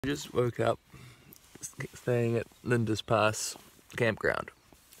Just woke up, staying at Lindis Pass campground,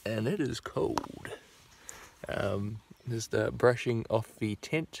 and it is cold. Just brushing off the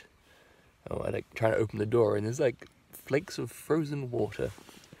tent. Oh, I trying to open the door, and there's like flakes of frozen water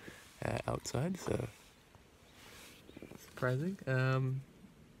outside, so surprising.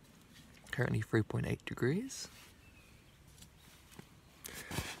 Currently 3.8 degrees.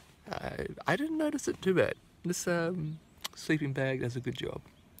 I didn't notice it too bad. This sleeping bag does a good job.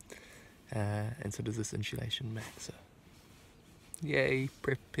 And so does this insulation mat, so yay,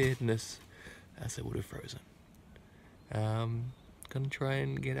 preparedness, as it would have frozen. Gonna try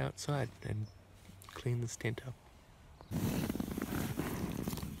and get outside and clean this tent up.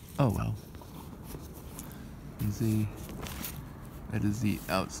 Oh well. You see, that is the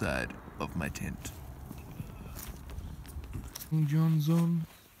outside of my tent. John's on,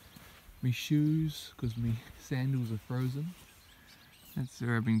 my shoes, because my sandals are frozen. That's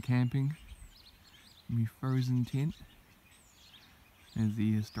where I've been camping. My frozen tent. There's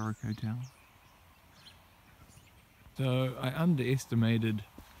the historic hotel. So I underestimated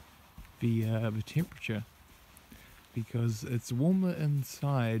the temperature because it's warmer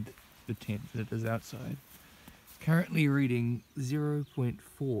inside the tent than it is outside. Currently reading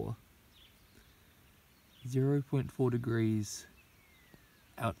 0.4 degrees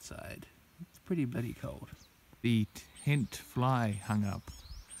outside. It's pretty bloody cold. The tent fly hung up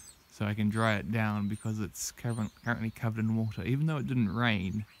so I can dry it down because it's currently covered in water. Even though it didn't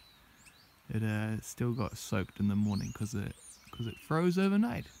rain, it still got soaked in the morning because it froze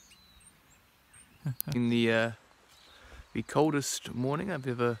overnight. In the coldest morning I've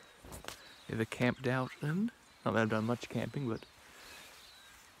ever camped out in. Not that I've done much camping, but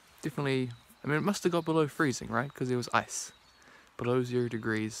definitely. I mean, it must have got below freezing, right? Because there was ice below 0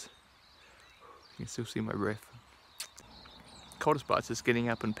 degrees. You can still see my breath. Coldest part's just getting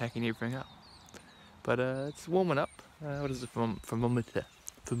up and packing everything up. But it's warming up. What is it from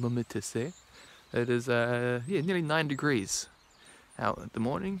thermometer say? It is yeah, nearly 9 degrees out in the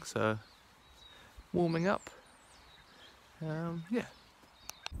morning, so warming up. Yeah.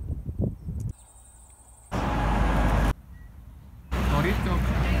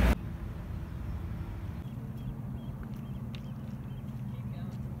 Bonito.